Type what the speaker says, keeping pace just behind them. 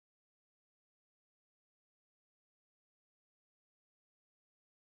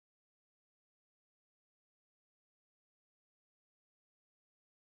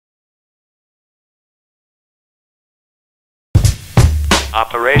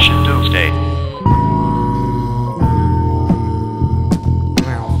Operation Doomsday.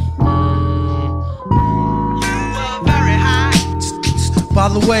 By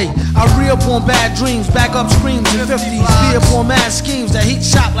the way, I re-up on bad dreams, back up screams in 50s, be up on mad schemes that heat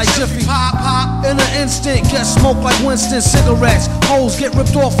shop like Jiffy. In an instant, get smoked like Winston cigarettes. Hoes get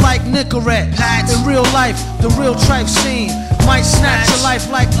ripped off like Nicorette. In real life, the real tripe scene might snatch your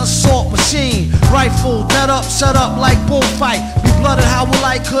life like assault machine. Rifle, dead up, set up like bullfight. Be blooded how we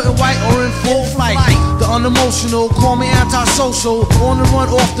like, couldn't white or in full flight. The unemotional, call me antisocial. On the run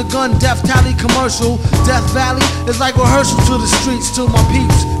off the gun, death tally commercial. Death Valley is like rehearsal to the streets, to my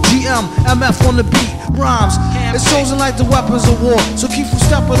peeps. GM, MF on the beat, rhymes. It's chosen like the weapons of war. So keep from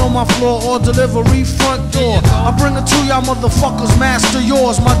stepping on my floor or delivery front door. I bring it to y'all motherfuckers, master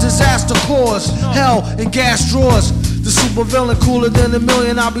yours. My disaster cause hell in gas drawers. The super villain cooler than a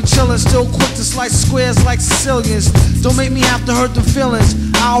million. I'll be chillin', still quick to slice squares like Sicilians. Don't make me have to hurt the feelings.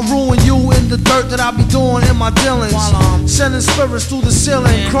 I'll ruin you in the dirt that I be doing in my dealings. Sending spirits through the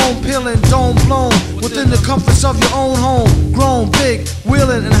ceiling, chrome peeling, dome blown within the comforts of your own home. Grown, big,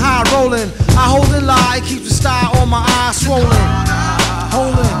 wheeling and high rolling. I hold and lie, keep the style on my eyes swollen.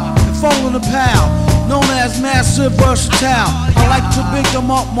 Holding and folding a pal, known as massive versatile. I like to big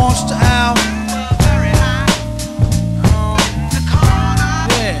them up, Monster Al.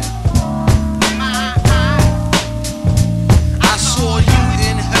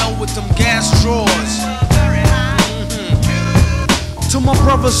 With them gas drawers. To my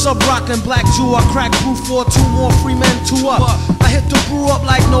brother Sub Rock and Black Jew, I crack brew for 2 more free men, 2 up. I hit the brew up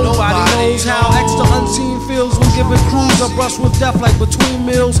like nobody knows how extra unseen feels when giving crews a brush with death like between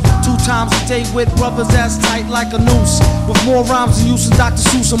meals. 2 times a day with brothers that's tight like a noose. With more rhymes than you and Dr.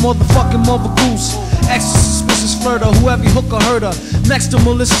 Seuss, a motherfucking mother goose. Extra suspicious flirter, whoever hook or herder. Next to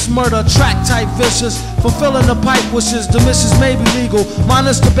malicious murder, track type vicious. Fulfilling the pipe wishes, the missions may be legal.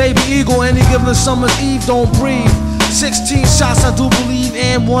 Minus the baby eagle, any given summer's eve, don't breathe. 16 shots I do believe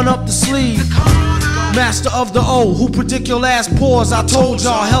and 1 up the sleeve. Master of the O, who predict your last pause. I told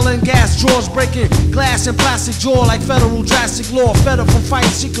y'all, hell and gas drawers breaking glass and plastic jaw like federal drastic law. Fed up from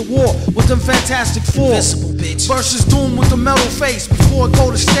fighting secret war with them fantastic four. Versus doom with the metal face before it go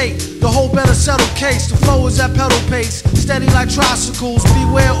to state. The whole better settle case. The flow is at pedal pace, steady like tricycles.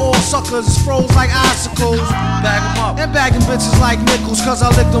 Beware all suckers, froze like icicles. Bag 'em up and bagging bitches like nickels, cause I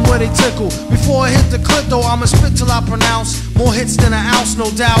lick them where they tickle. Before I hit the clip though, I'ma spit till I pronounce more hits than an ounce,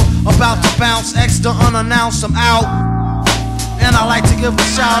 no doubt. About to bounce, extra unannounced, I'm out. And I like to give a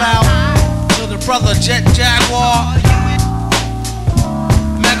shout out to the brother Jet Jaguar,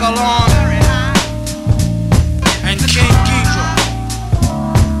 Megalon,